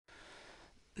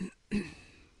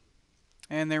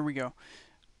And there we go.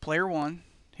 Player 1,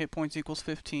 hit points equals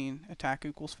 15, attack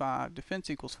equals 5, defense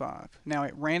equals 5. Now,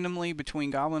 it randomly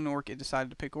between Goblin and Orc, it decided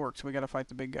to pick Orc, so we got to fight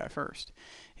the big guy first.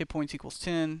 Hit points equals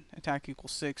 10, attack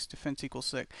equals 6, defense equals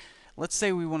 6. Let's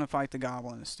say we want to fight the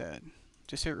Goblin instead.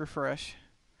 Just hit refresh,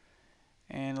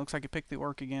 and it looks like it picked the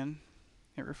Orc again.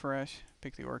 Hit refresh,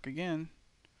 pick the Orc again.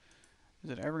 Is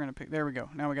it ever going to pick? There we go.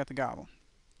 Now we got the Goblin.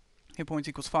 Hit points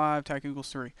equals 5, attack equals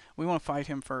 3. We want to fight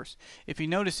him first. If you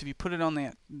notice, if you put it on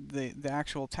the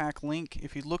actual attack link,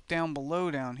 if you look down below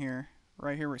down here,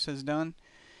 right here where it says done,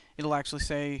 it'll actually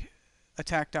say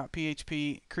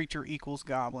attack.php creature equals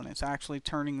goblin. It's actually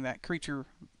turning that creature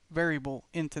variable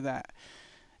into that.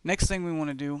 Next thing we want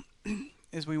to do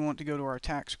is we want to go to our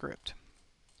attack script.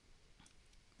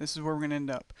 This is where we're going to end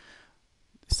up.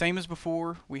 Same as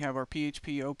before, we have our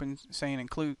PHP open saying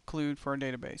include for our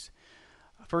database.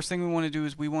 First thing we want to do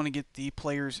is we want to get the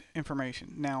player's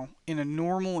information. Now, in a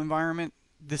normal environment,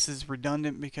 this is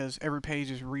redundant because every page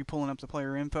is re-pulling up the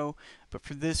player info. But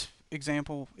for this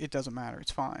example, it doesn't matter.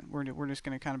 It's fine. We're just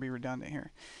going to kind of be redundant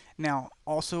here. Now,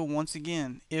 also, once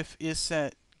again, if is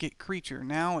set get creature.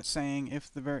 Now it's saying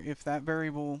if that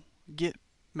variable get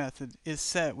method is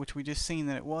set, which we just seen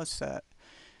that it was set,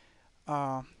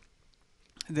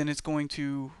 then it's going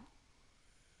to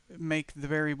make the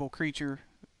variable creature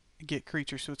get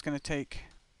creature. So it's going to take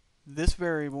this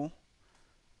variable,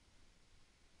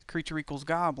 creature equals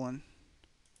goblin.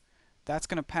 That's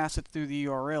going to pass it through the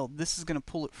URL. This is going to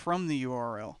pull it from the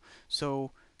URL.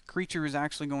 So creature is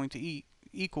actually going to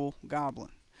equal goblin.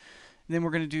 And then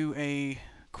we're going to do a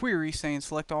query saying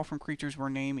select all from creatures where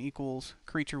name equals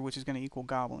creature, which is going to equal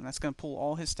goblin. That's going to pull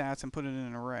all his stats and put it in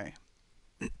an array.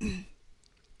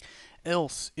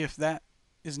 Else, if that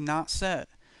is not set,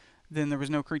 then there was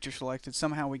no creature selected.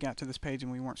 Somehow we got to this page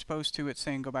and we weren't supposed to. It's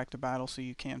saying go back to battle so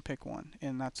you can pick one.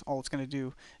 And that's all it's going to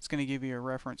do. It's going to give you a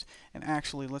reference. And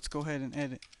actually, let's go ahead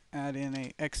and add in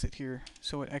a exit here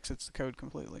so it exits the code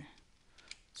completely.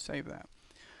 Save that.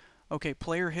 Okay,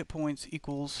 player hit points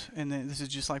equals, and then this is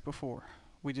just like before.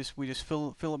 We just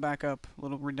fill it back up. A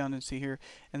little redundancy here,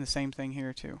 and the same thing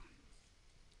here too.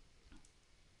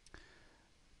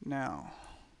 Now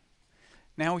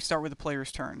we start with the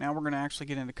player's turn. Now we're going to actually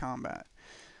get into combat.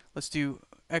 Let's do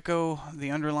echo the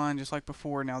underline just like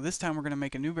before. Now this time we're going to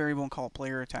make a new variable and call it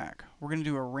player attack. We're going to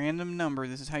do a random number.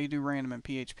 This is how you do random in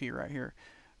PHP right here.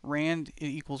 Rand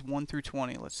equals 1 through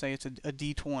 20. Let's say it's a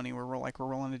D20 where we're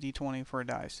rolling a D20 for a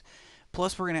dice.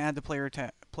 Plus we're going to add the player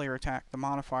attack, the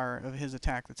modifier of his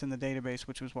attack that's in the database,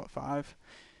 which was what, 5?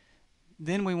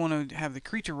 Then we want to have the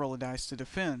creature roll a dice to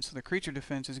defend. So the creature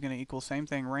defense is going to equal same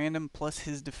thing, random plus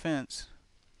his defense.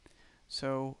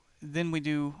 So then we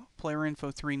do player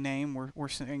info 3 name. We're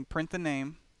saying print the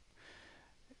name.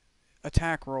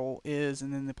 Attack roll is,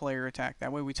 and then the player attack.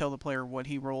 That way we tell the player what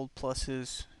he rolled plus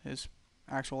his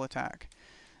actual attack.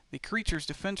 The creature's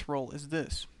defense roll is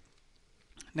this.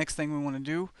 Next thing we want to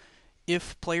do,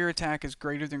 if player attack is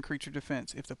greater than creature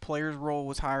defense, if the player's roll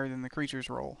was higher than the creature's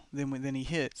roll, then he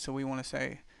hits. So we want to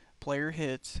say player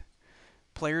hits,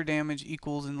 player damage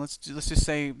equals, and let's just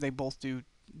say they both do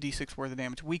D6 worth of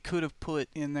damage. We could have put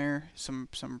in there some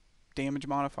damage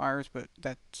modifiers, but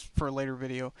that's for a later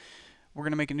video. We're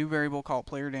going to make a new variable called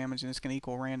player damage, and it's going to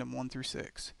equal random 1 through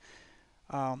 6.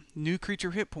 New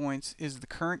creature hit points is the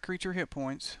current creature hit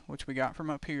points, which we got from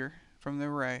up here from the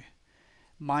array,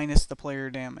 minus the player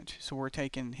damage. So we're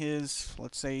taking his,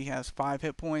 let's say he has 5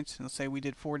 hit points, and let's say we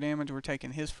did 4 damage, we're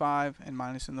taking his 5 and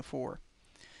minusing the 4.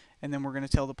 And then we're going to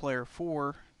tell the player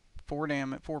 4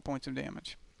 points of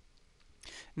damage.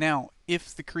 Now,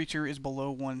 if the creature is below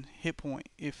 1 hit point,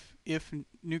 if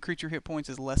new creature hit points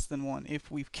is less than 1, if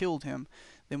we've killed him,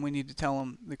 then we need to tell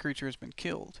him the creature has been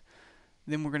killed.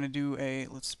 Then we're going to do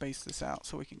let's space this out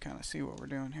so we can kind of see what we're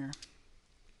doing here.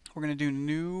 We're going to do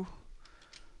new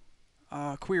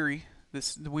query.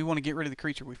 We want to get rid of the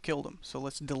creature. We've killed him. So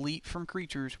let's delete from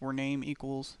creatures where name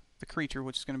equals the creature,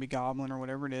 which is going to be goblin or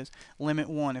whatever it is. Limit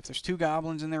 1. If there's 2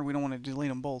 goblins in there, we don't want to delete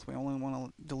them both. We only want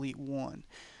to delete 1.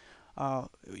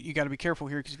 You got to be careful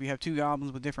here because if you have 2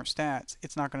 goblins with different stats,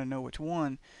 it's not going to know which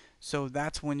one. So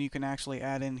that's when you can actually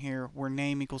add in here where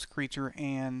name equals creature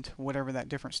and whatever that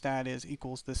different stat is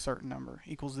equals this certain number,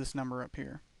 equals this number up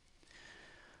here.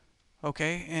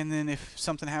 Okay, and then if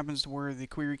something happens to where the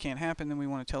query can't happen, then we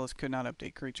want to tell us could not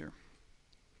update creature.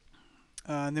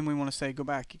 And then we want to say go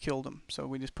back, you killed him. So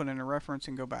we just put in a reference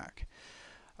and go back.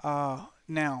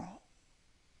 Now,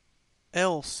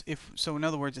 else, so in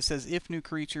other words, it says if new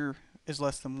creature is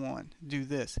less than 1, do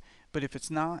this. But if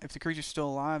it's not, if the creature's still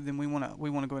alive, then we want to go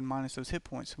ahead and minus those hit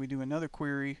points. So we do another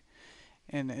query,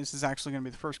 and this is actually going to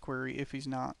be the first query if he's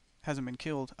not hasn't been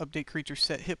killed. Update creature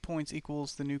set hit points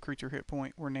equals the new creature hit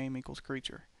point, where name equals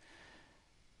creature.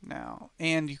 Now,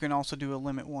 and you can also do a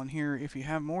limit one here if you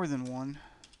have more than one.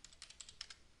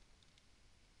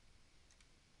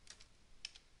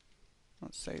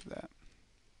 Let's save that.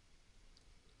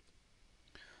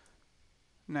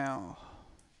 Now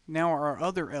our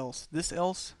other else, this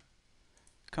else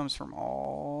comes from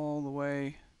all the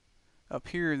way up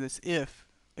here. This if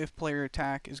player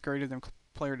attack is greater than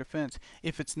player defense.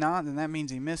 If it's not, then that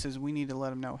means he misses. We need to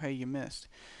let him know, hey, you missed.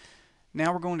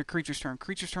 Now we're going to creature's turn.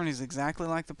 Creature's turn is exactly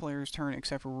like the player's turn,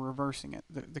 except for we're reversing it.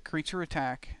 The creature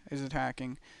attack is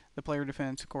attacking. The player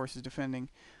defense, of course, is defending.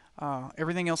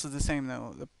 Everything else is the same,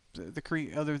 though.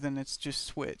 Other than it's just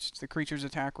switched. The creature's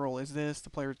attack roll is this. The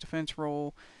player's defense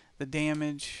roll, the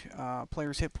damage,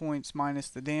 player's hit points minus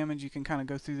the damage. You can kind of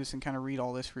go through this and kind of read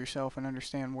all this for yourself and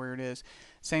understand where it is.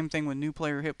 Same thing with new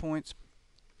player hit points.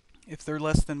 If they're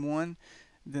less than 1,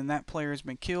 then that player has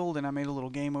been killed, and I made a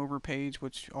little game over page,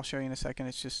 which I'll show you in a second.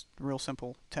 It's just real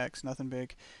simple text, nothing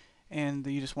big. And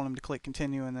you just want them to click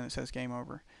continue, and then it says game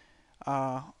over.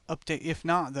 Update. If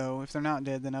not, though, if they're not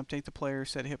dead, then update the player,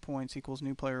 set hit points equals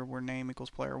new player, where name equals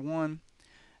player 1.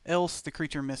 Else the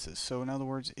creature misses. So in other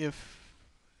words,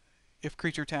 if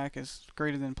creature attack is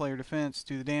greater than player defense,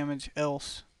 do the damage.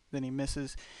 Else, then he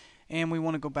misses. And we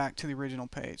want to go back to the original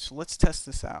page. So let's test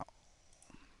this out.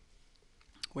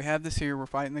 We have this here. We're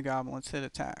fighting the goblin. Let's hit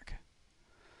attack.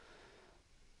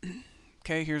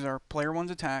 Okay, here's our player 1's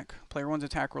attack. Player 1's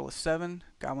attack roll is 7.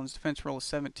 Goblin's defense roll is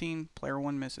 17. Player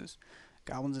 1 misses.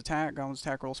 Goblin's attack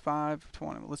roll is 5.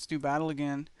 20. Let's do battle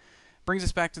again. Brings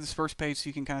us back to this first page, so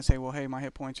you can kind of say, well, hey, my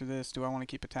hit points are this. Do I want to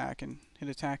keep attack? And hit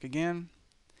attack again.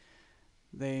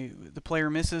 The player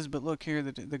misses, but look here,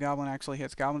 the goblin actually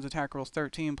hits. Goblin's attack roll is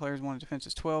 13. Player's 1 defense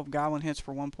is 12. Goblin hits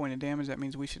for 1 point of damage. That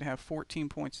means we should have 14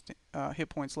 points hit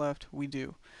points left. We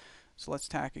do. So let's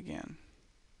attack again.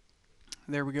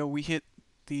 There we go. We hit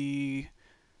the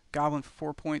goblin for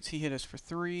 4 points. He hit us for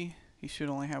 3. He should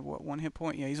only have, what, 1 hit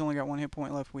point? Yeah, he's only got 1 hit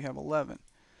point left. We have 11.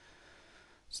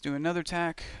 Let's do another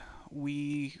attack.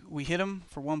 We hit him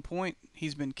for 1 point.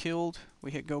 He's been killed.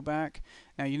 We hit go back.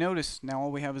 Now you notice, now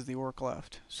all we have is the orc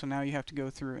left. So now you have to go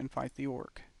through and fight the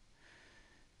orc.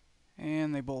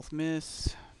 And they both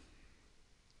miss.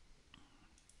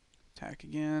 Attack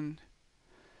again.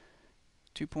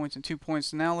 2 points and 2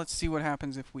 points. Now let's see what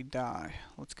happens if we die.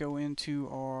 Let's go into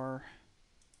our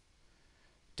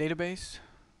database.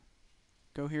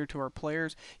 Go here to our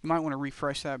players. You might want to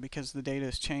refresh that because the data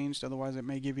has changed. Otherwise it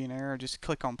may give you an error. Just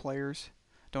click on players.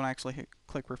 Don't actually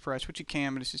click refresh, which you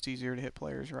can, but it's just easier to hit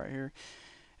players right here.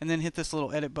 And then hit this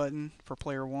little edit button for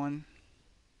player 1,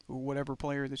 or whatever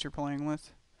player that you're playing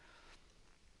with.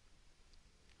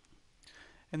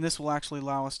 And this will actually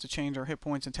allow us to change our hit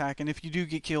points attack. And if you do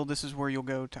get killed, this is where you'll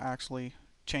go to actually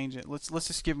change it. Let's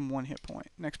just give him 1 hit point.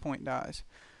 Next point dies.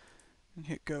 And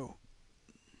hit go.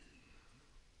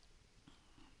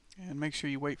 And make sure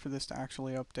you wait for this to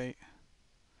actually update.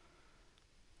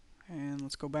 And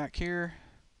let's go back here.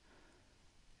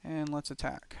 And let's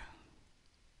attack.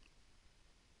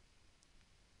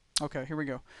 Okay, here we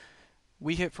go.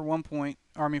 We hit for 1 point,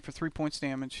 or I mean for 3 points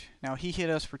damage. Now he hit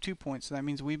us for 2 points, so that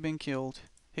means we've been killed.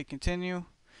 Hit continue.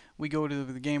 We go to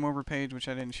the game over page, which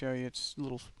I didn't show you. It's a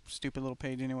little stupid little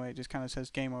page anyway. It just kind of says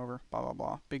game over, blah blah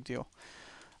blah. Big deal.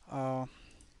 And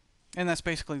that's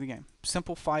basically the game.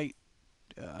 Simple fight,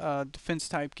 defense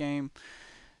type game.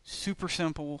 Super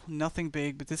simple, nothing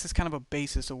big, but this is kind of a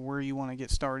basis of where you want to get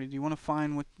started. You want to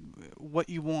find what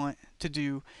you want to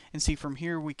do, and see from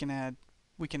here we can add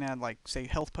like, say,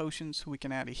 health potions. We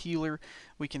can add a healer.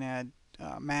 We can add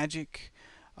magic.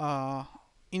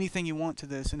 Anything you want to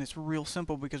this, and it's real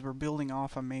simple because we're building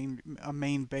off a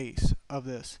main base of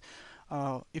this.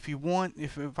 If you want,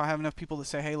 if I have enough people that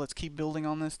say, hey, let's keep building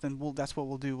on this, then that's what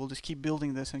we'll do. We'll just keep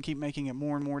building this and keep making it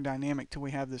more and more dynamic till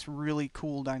we have this really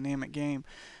cool dynamic game.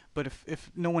 But if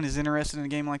no one is interested in a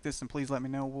game like this, then please let me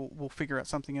know. We'll figure out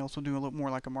something else. We'll do a little more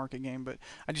like a market game. But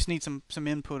I just need some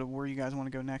input of where you guys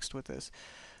want to go next with this.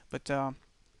 But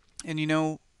and you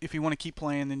know, if you want to keep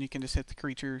playing, then you can just hit the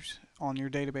creatures on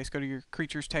your database. Go to your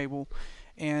creatures table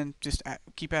and just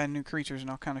keep adding new creatures.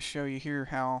 And I'll kind of show you here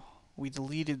how we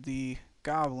deleted the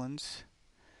goblins,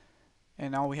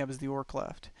 and all we have is the orc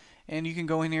left. And you can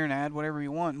go in here and add whatever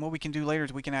you want. And what we can do later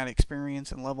is we can add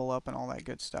experience and level up and all that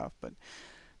good stuff. But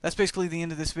that's basically the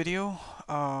end of this video.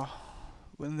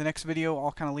 In the next video,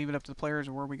 I'll kind of leave it up to the players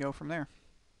where we go from there.